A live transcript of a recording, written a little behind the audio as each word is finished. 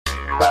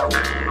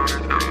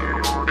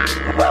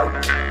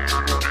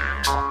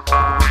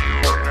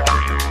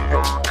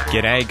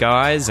G'day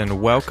guys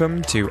and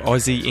welcome to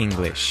Aussie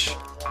English.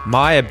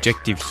 My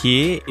objective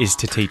here is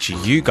to teach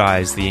you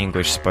guys the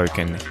English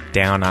spoken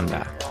down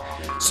under.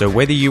 So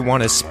whether you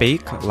want to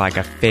speak like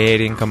a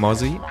fair income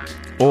Aussie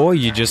or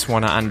you just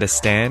want to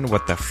understand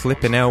what the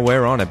flippin' hell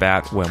we're on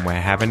about when we're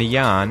having a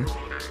yarn,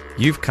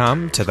 you've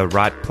come to the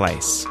right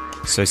place.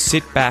 So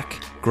sit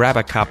back, grab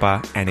a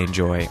cuppa and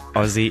enjoy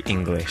Aussie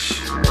English.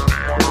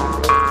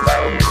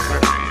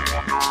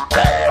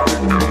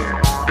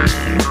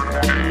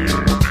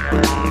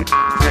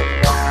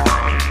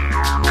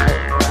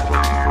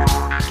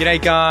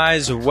 G'day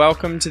guys,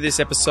 welcome to this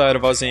episode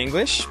of Aussie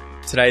English.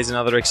 Today's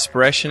another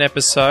expression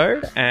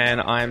episode and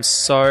I'm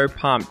so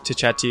pumped to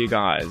chat to you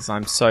guys.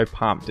 I'm so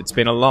pumped. It's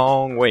been a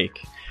long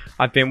week.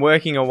 I've been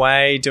working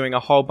away, doing a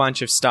whole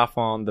bunch of stuff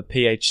on the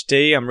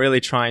PhD. I'm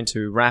really trying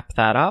to wrap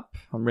that up.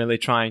 I'm really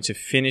trying to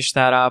finish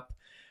that up,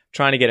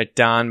 trying to get it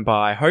done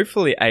by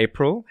hopefully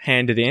April,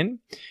 hand it in.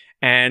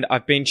 And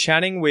I've been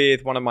chatting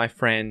with one of my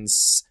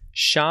friends,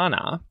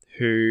 Shana,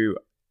 who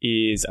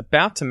is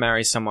about to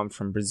marry someone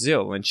from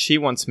Brazil, and she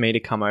wants me to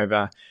come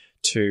over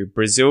to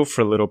Brazil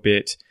for a little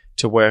bit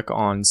to work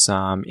on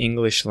some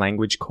English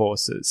language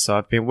courses. So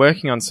I've been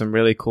working on some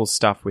really cool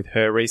stuff with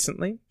her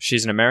recently.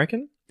 She's an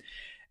American,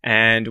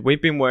 and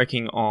we've been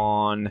working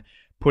on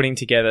putting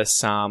together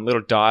some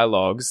little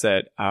dialogues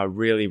that are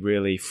really,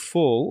 really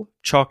full,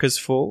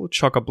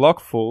 chock-a-block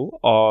full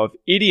of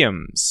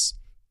idioms,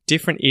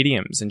 different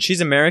idioms. And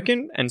she's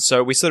American, and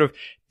so we sort of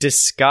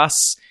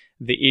discuss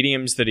the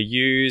idioms that are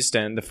used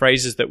and the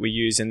phrases that we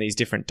use in these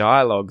different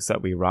dialogues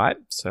that we write.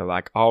 So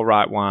like I'll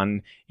write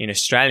one in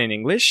Australian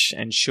English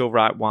and she'll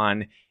write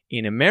one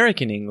in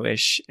American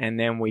English, and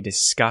then we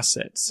discuss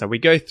it. So we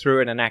go through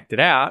it and act it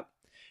out,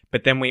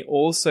 but then we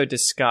also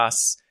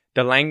discuss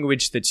the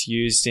language that's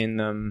used in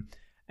them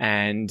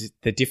and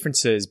the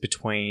differences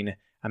between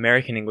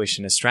American English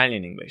and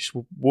Australian English.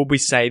 Will we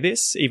say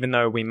this even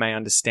though we may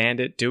understand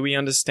it? Do we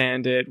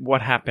understand it?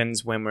 What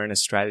happens when we're in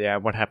Australia?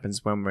 What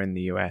happens when we're in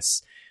the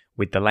US?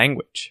 With the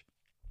language.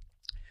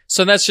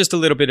 So that's just a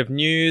little bit of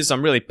news.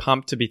 I'm really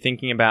pumped to be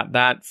thinking about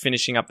that,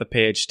 finishing up the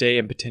PhD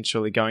and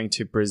potentially going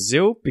to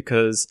Brazil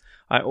because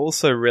I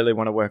also really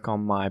want to work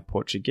on my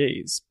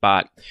Portuguese.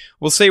 But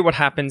we'll see what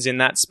happens in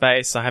that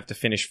space. I have to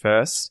finish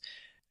first.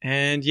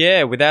 And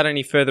yeah, without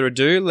any further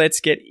ado, let's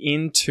get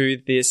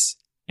into this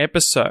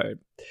episode.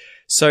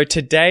 So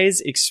today's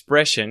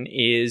expression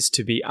is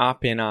to be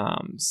up in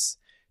arms.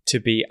 To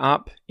be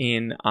up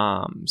in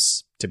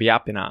arms. To be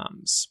up in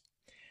arms.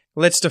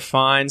 Let's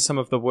define some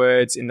of the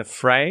words in the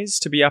phrase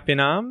to be up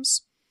in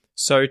arms.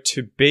 So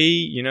to be,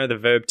 you know, the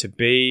verb to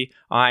be,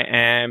 I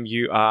am,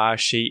 you are,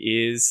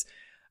 she is.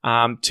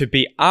 To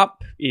be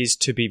up is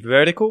to be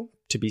vertical,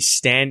 to be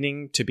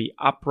standing, to be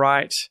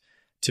upright,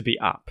 to be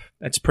up.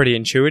 That's pretty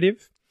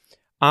intuitive.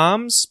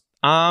 Arms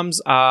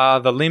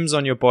are the limbs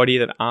on your body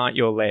that aren't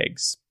your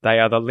legs. They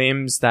are the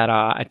limbs that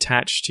are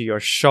attached to your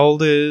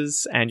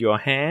shoulders and your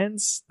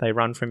hands. They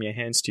run from your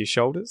hands to your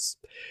shoulders.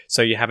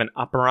 So you have an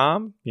upper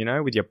arm, you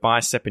know, with your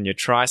bicep and your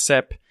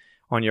tricep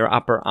on your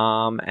upper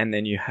arm, and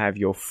then you have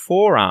your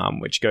forearm,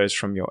 which goes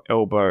from your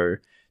elbow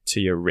to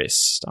your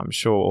wrist. I'm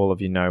sure all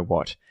of you know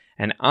what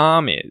an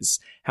arm is.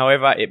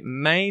 However, it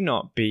may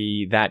not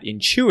be that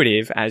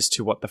intuitive as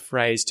to what the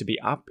phrase to be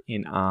up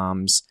in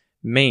arms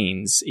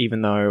means,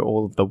 even though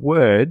all of the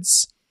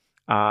words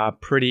are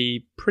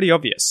pretty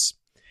obvious.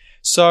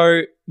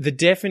 So the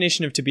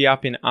definition of to be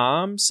up in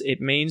arms, it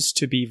means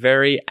to be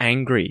very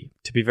angry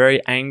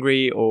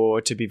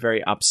or to be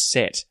very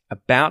upset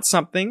about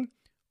something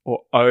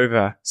or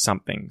over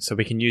something. So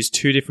we can use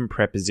two different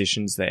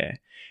prepositions there.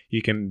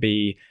 You can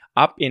be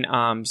up in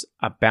arms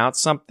about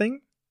something,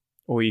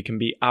 or you can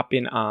be up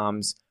in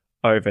arms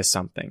over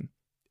something.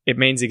 It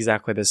means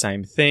exactly the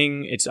same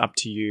thing. It's up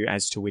to you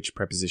as to which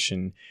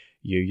preposition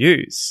you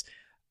use.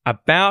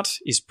 About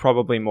is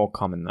probably more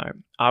common though.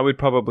 I would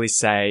probably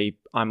say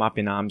I'm up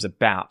in arms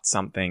about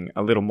something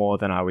a little more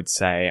than I would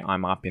say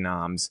I'm up in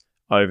arms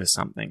over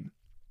something.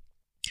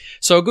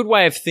 So a good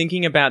way of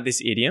thinking about this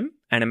idiom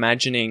and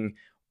imagining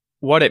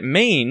what it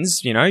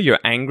means, you know, you're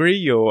angry,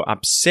 you're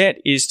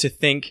upset, is to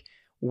think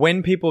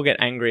when people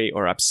get angry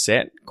or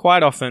upset,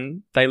 quite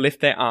often they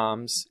lift their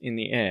arms in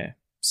the air.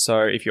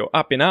 So if you're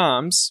up in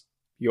arms,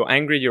 you're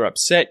angry, you're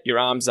upset, your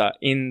arms are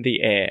in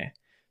the air.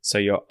 So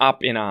you're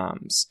up in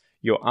arms.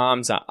 Your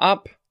arms are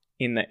up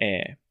in the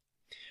air.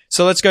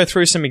 So let's go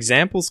through some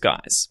examples,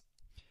 guys.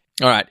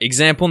 All right,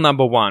 example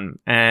number 1.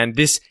 And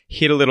this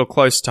hit a little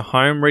close to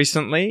home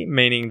recently,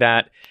 meaning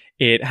that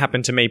it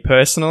happened to me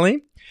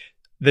personally.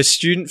 The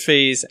student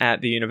fees at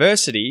the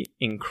university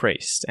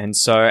increased. And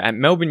so at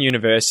Melbourne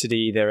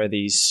University, there are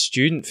these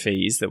student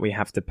fees that we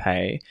have to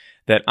pay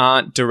that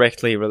aren't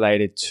directly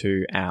related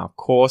to our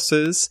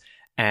courses,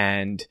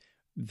 and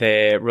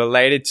they're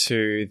related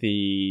to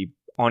the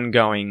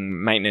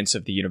ongoing maintenance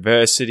of the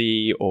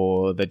university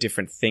or the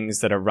different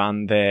things that are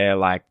run there,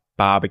 like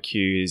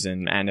barbecues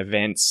and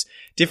events,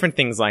 different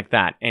things like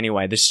that.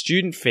 Anyway, the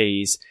student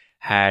fees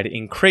had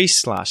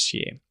increased last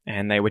year,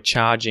 and they were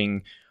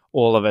charging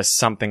all of us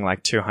something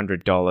like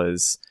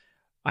 $200,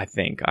 I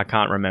think. I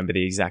can't remember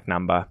the exact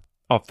number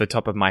off the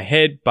top of my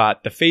head,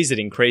 but the fees had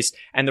increased.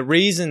 And the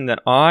reason that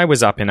I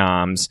was up in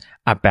arms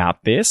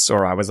about this,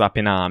 or I was up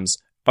in arms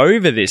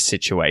over this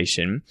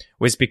situation,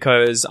 was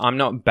because I'm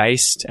not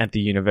based at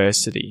the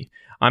university.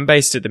 I'm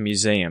based at the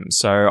museum.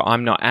 So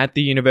I'm not at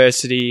the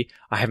university.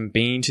 I haven't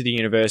been to the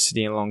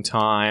university in a long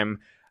time,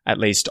 at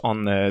least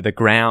on the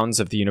grounds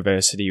of the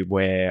university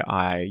where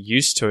I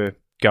used to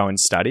go and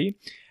study.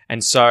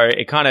 And so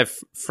it kind of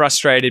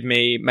frustrated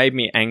me, made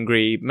me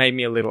angry, made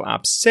me a little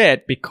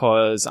upset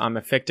because I'm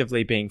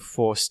effectively being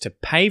forced to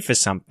pay for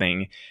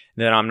something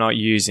that I'm not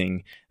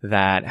using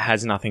that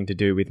has nothing to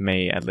do with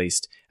me, at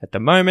least at the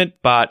moment.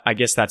 But I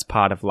guess that's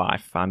part of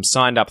life. I'm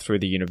signed up through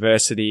the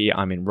university.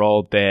 I'm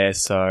enrolled there.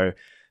 So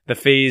the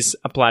fees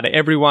apply to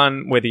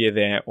everyone, whether you're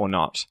there or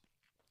not.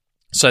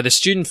 So the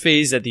student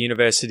fees at the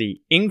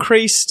university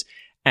increased,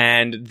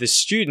 and the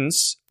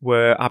students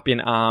were up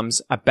in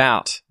arms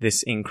about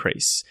this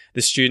increase.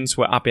 The students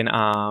were up in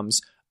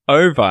arms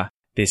over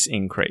this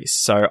increase.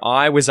 So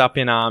I was up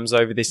in arms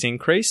over this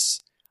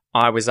increase.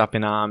 I was up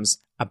in arms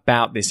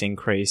about this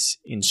increase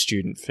in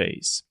student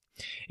fees.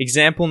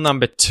 Example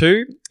number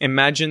 2,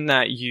 imagine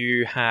that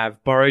you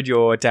have borrowed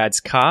your dad's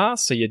car.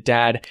 So your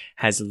dad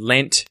has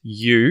lent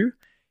you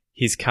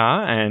his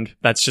car, and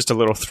that's just a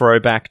little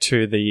throwback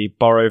to the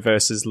borrow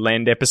versus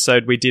lend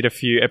episode we did a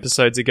few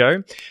episodes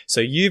ago. So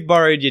you've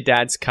borrowed your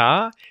dad's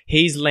car,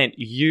 he's lent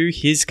you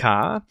his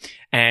car,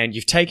 and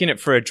you've taken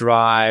it for a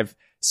drive.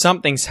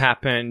 Something's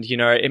happened,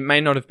 it may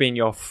not have been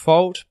your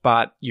fault,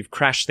 but you've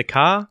crashed the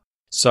car.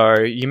 So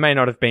you may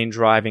not have been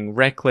driving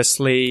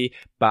recklessly,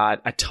 but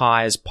a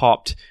tire's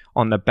popped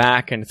on the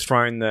back and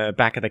thrown the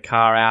back of the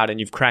car out, and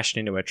you've crashed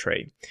into a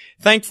tree.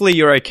 Thankfully,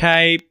 you're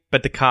okay,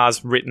 but the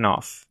car's written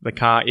off. The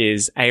car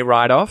is a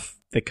write-off.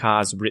 The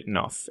car's written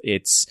off.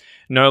 It's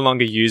no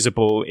longer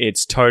usable.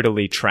 It's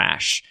totally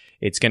trash.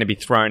 It's going to be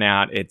thrown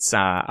out. It's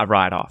a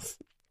write-off.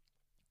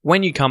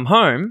 When you come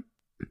home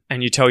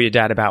and you tell your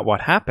dad about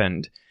what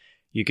happened,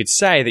 you could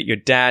say that your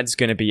dad's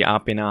going to be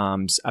up in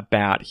arms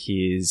about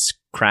his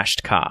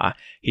crashed car.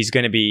 He's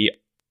going to be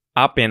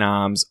up in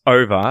arms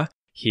over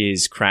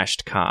his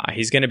crashed car.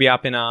 He's going to be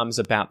up in arms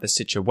about the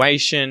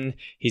situation.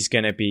 He's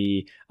going to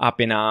be up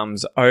in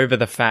arms over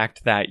the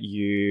fact that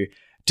you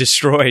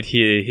destroyed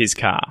his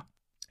car.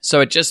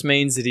 So it just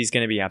means that he's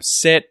going to be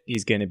upset.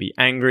 He's going to be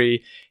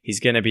angry.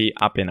 He's going to be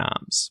up in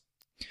arms.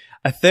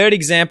 A third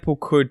example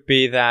could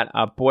be that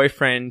a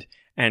boyfriend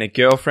and a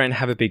girlfriend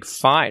have a big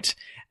fight,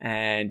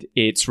 and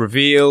it's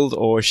revealed,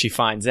 or she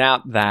finds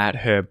out, that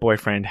her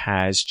boyfriend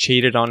has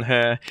cheated on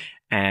her,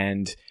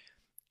 and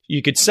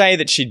you could say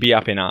that she'd be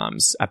up in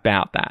arms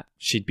about that.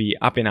 She'd be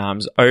up in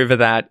arms over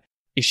that.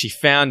 If she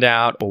found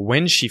out, or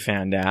when she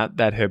found out,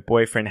 that her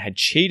boyfriend had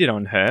cheated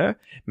on her,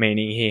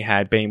 meaning he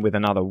had been with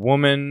another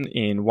woman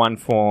in one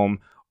form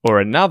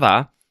or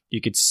another, you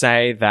could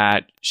say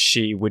that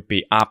she would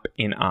be up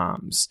in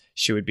arms.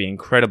 She would be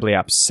incredibly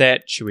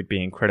upset. She would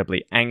be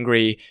incredibly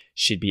angry.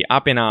 She'd be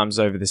up in arms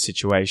over the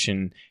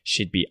situation.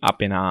 She'd be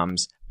up in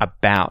arms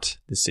about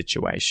the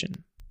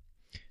situation.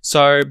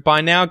 So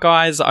by now,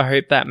 guys, I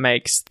hope that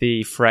makes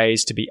the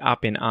phrase to be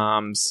up in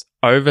arms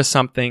over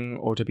something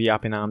or to be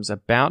up in arms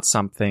about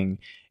something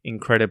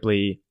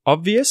incredibly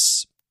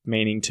obvious,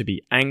 meaning to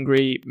be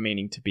angry,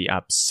 meaning to be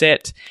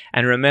upset.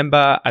 And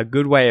remember, a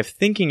good way of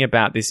thinking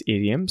about this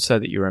idiom so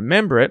that you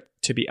remember it,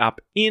 to be up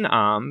in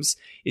arms,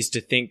 is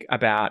to think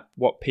about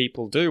what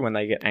people do when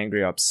they get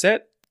angry or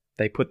upset.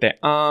 They put their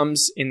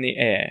arms in the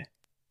air.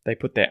 They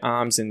put their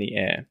arms in the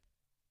air.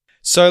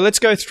 So let's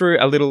go through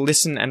a little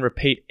listen and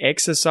repeat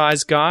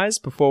exercise, guys,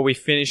 before we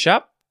finish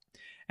up.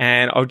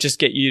 And I'll just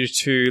get you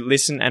to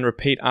listen and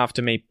repeat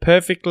after me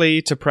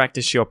perfectly to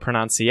practice your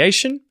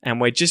pronunciation. And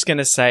we're just going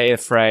to say a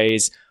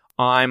phrase,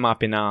 I'm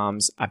up in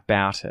arms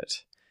about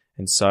it.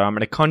 And so I'm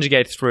going to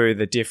conjugate through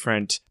the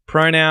different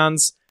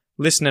pronouns.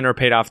 Listen and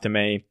repeat after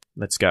me.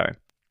 Let's go.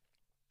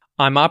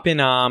 I'm up in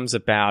arms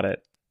about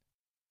it.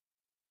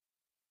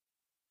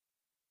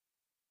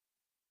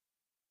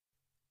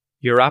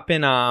 You're up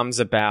in arms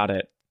about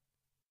it.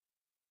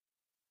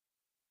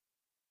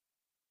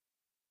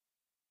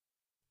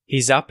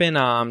 He's up in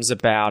arms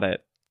about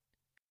it.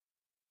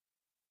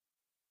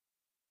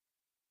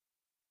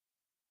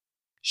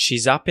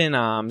 She's up in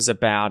arms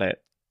about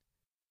it.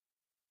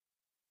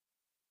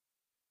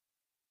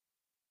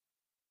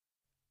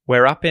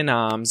 We're up in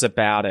arms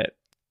about it.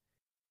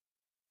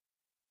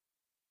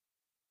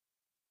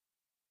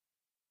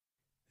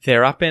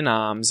 They're up in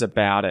arms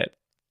about it.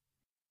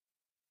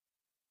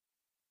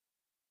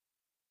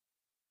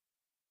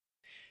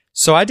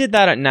 So I did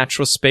that at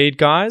natural speed,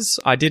 guys.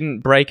 I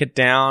didn't break it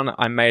down.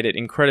 I made it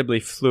incredibly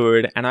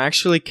fluid, and I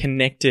actually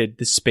connected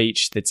the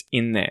speech that's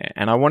in there.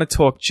 And I want to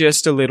talk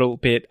just a little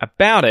bit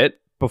about it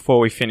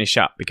before we finish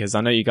up, because I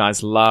know you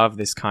guys love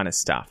this kind of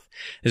stuff.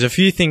 There's a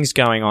few things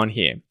going on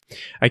here.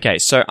 Okay,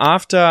 so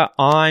after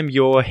I'm,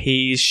 your,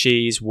 he's,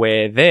 she's,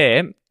 we're,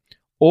 there,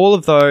 all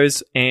of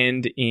those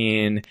end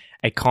in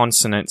a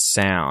consonant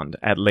sound,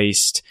 at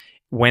least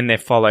when they're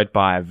followed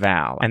by a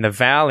vowel. And the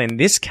vowel in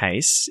this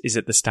case is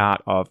at the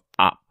start of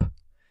up.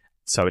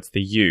 So it's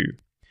the U.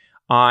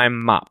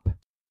 I'm up.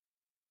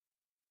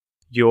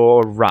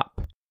 You're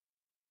up.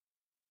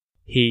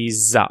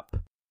 He's up.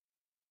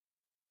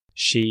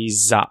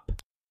 She's up.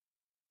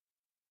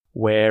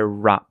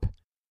 We're up.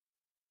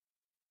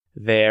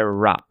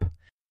 They're up.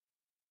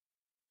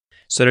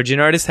 So did you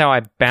notice how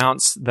I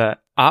bounce the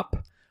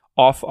up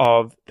off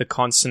of the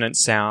consonant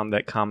sound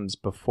that comes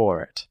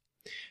before it?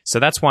 So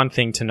that's one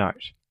thing to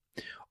note.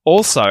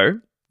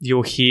 Also,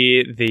 you'll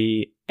hear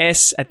the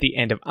S at the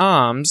end of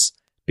arms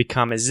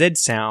become a Z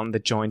sound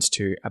that joins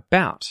to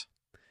about.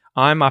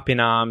 I'm up in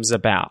arms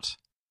about.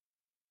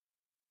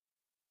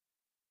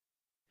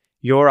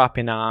 You're up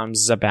in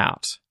arms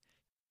about.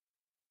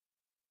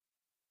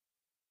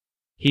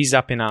 He's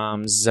up in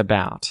arms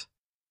about.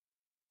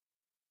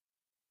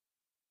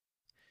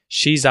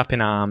 She's up in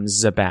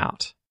arms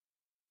about.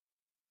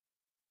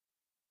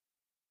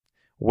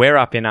 We're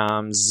up in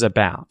arms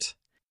about.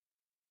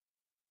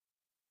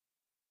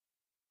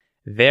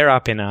 They're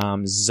up in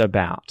arms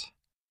about.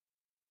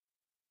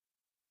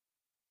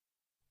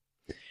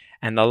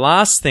 And the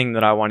last thing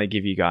that I want to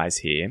give you guys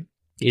here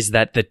is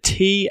that the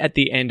T at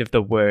the end of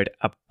the word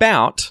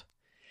about,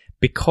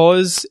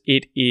 because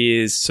it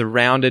is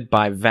surrounded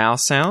by vowel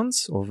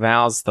sounds, or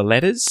vowels, the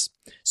letters,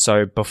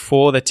 so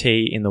before the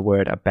T in the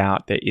word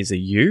about, there is a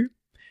U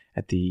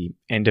at the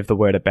end of the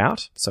word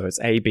about, so it's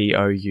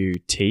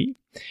A-B-O-U-T.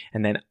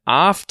 And then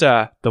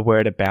after the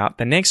word about,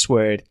 the next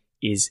word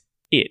is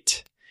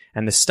it.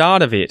 And the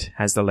start of it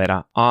has the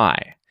letter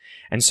I.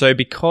 And so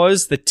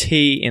because the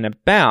T in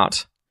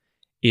about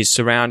is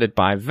surrounded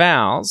by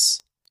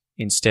vowels,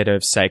 instead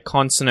of, say,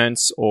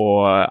 consonants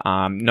or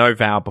no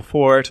vowel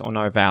before it or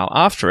no vowel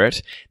after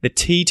it, the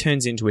T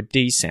turns into a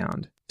D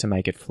sound to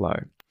make it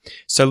flow.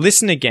 So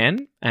listen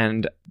again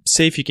and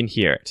see if you can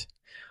hear it.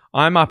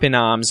 I'm up in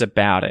arms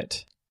about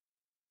it.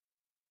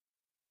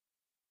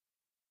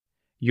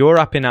 You're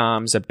up in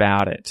arms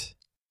about it.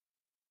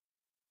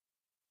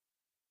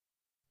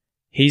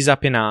 He's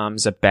up in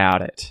arms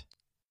about it.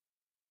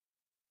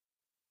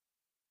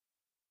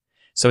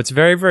 So it's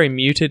very, very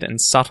muted and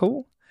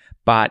subtle,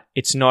 but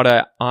it's not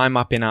a I'm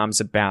up in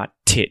arms about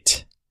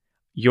tit.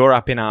 You're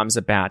up in arms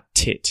about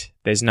tit.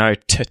 There's no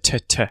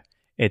t-t-t.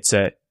 It's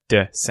a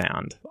d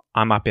sound.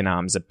 I'm up in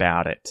arms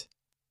about it.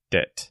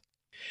 Dit.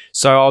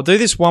 So I'll do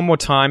this one more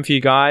time for you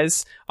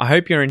guys. I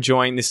hope you're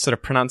enjoying this sort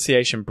of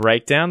pronunciation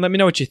breakdown. Let me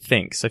know what you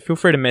think. So feel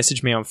free to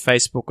message me on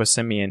Facebook or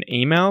send me an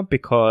email,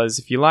 because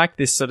if you like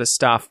this sort of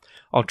stuff,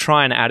 I'll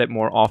try and add it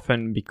more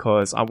often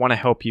because I want to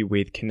help you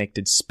with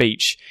connected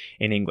speech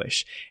in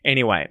English.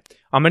 Anyway,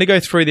 I'm going to go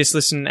through this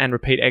listen and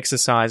repeat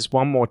exercise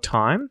one more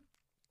time,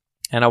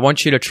 and I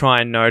want you to try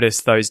and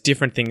notice those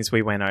different things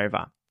we went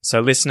over. So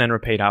listen and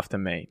repeat after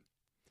me.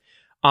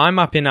 I'm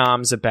up in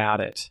arms about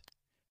it.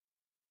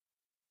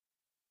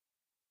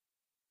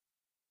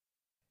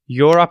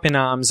 You're up in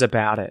arms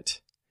about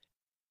it.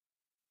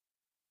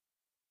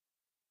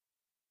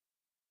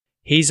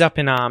 He's up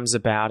in arms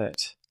about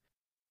it.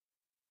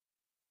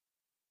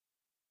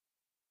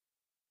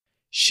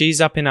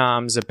 She's up in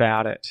arms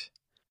about it.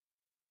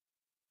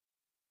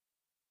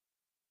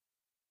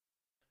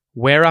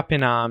 We're up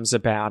in arms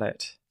about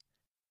it.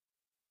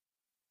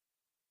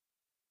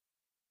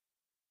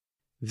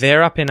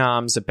 They're up in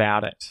arms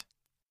about it.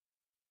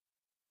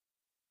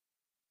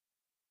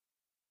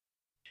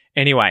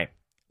 Anyway,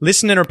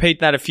 listen and repeat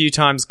that a few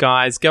times,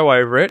 guys. Go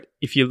over it.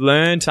 If you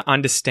learn to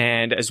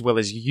understand as well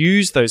as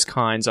use those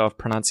kinds of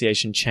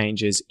pronunciation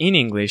changes in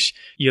English,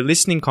 your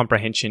listening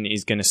comprehension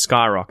is going to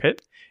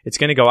skyrocket. It's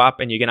going to go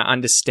up, and you're going to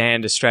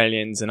understand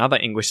Australians and other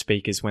English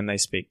speakers when they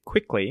speak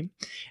quickly.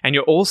 And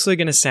you're also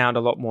going to sound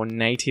a lot more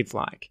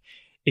native-like.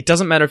 It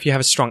doesn't matter if you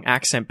have a strong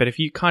accent, but if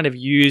you kind of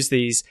use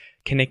these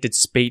connected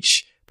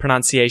speech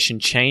pronunciation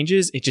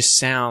changes, it just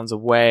sounds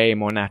way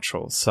more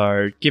natural.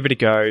 So give it a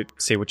go,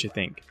 see what you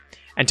think.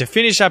 And to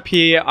finish up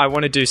here, I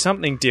want to do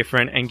something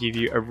different and give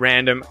you a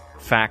random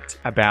fact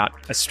about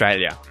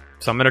Australia.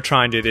 So I'm going to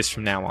try and do this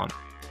from now on.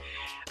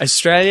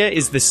 Australia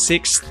is the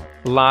 6th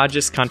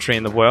largest country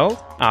in the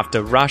world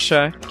after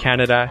Russia,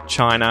 Canada,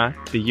 China,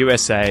 the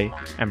USA,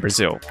 and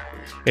Brazil.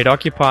 It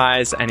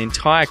occupies an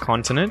entire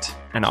continent,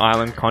 an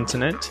island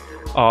continent,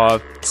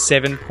 of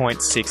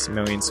 7.6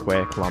 million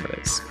square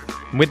kilometers.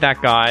 And with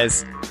that,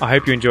 guys, I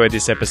hope you enjoyed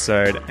this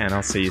episode, and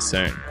I'll see you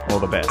soon. All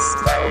the best.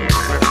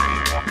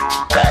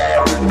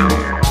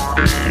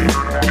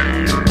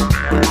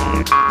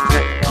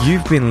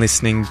 You've been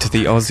listening to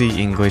the Aussie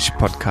English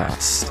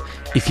Podcast.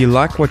 If you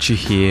like what you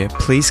hear,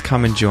 please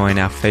come and join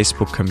our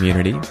Facebook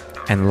community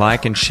and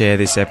like and share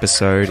this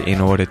episode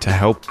in order to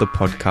help the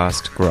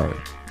podcast grow.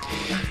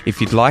 If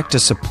you'd like to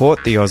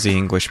support the Aussie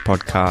English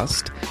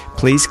Podcast,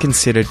 please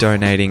consider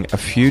donating a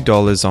few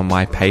dollars on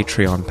my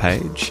Patreon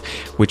page,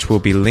 which will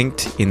be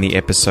linked in the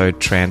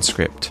episode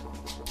transcript.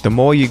 The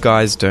more you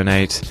guys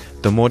donate,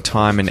 the more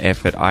time and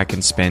effort I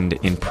can spend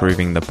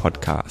improving the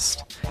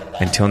podcast.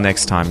 Until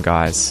next time,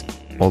 guys.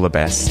 All the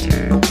best.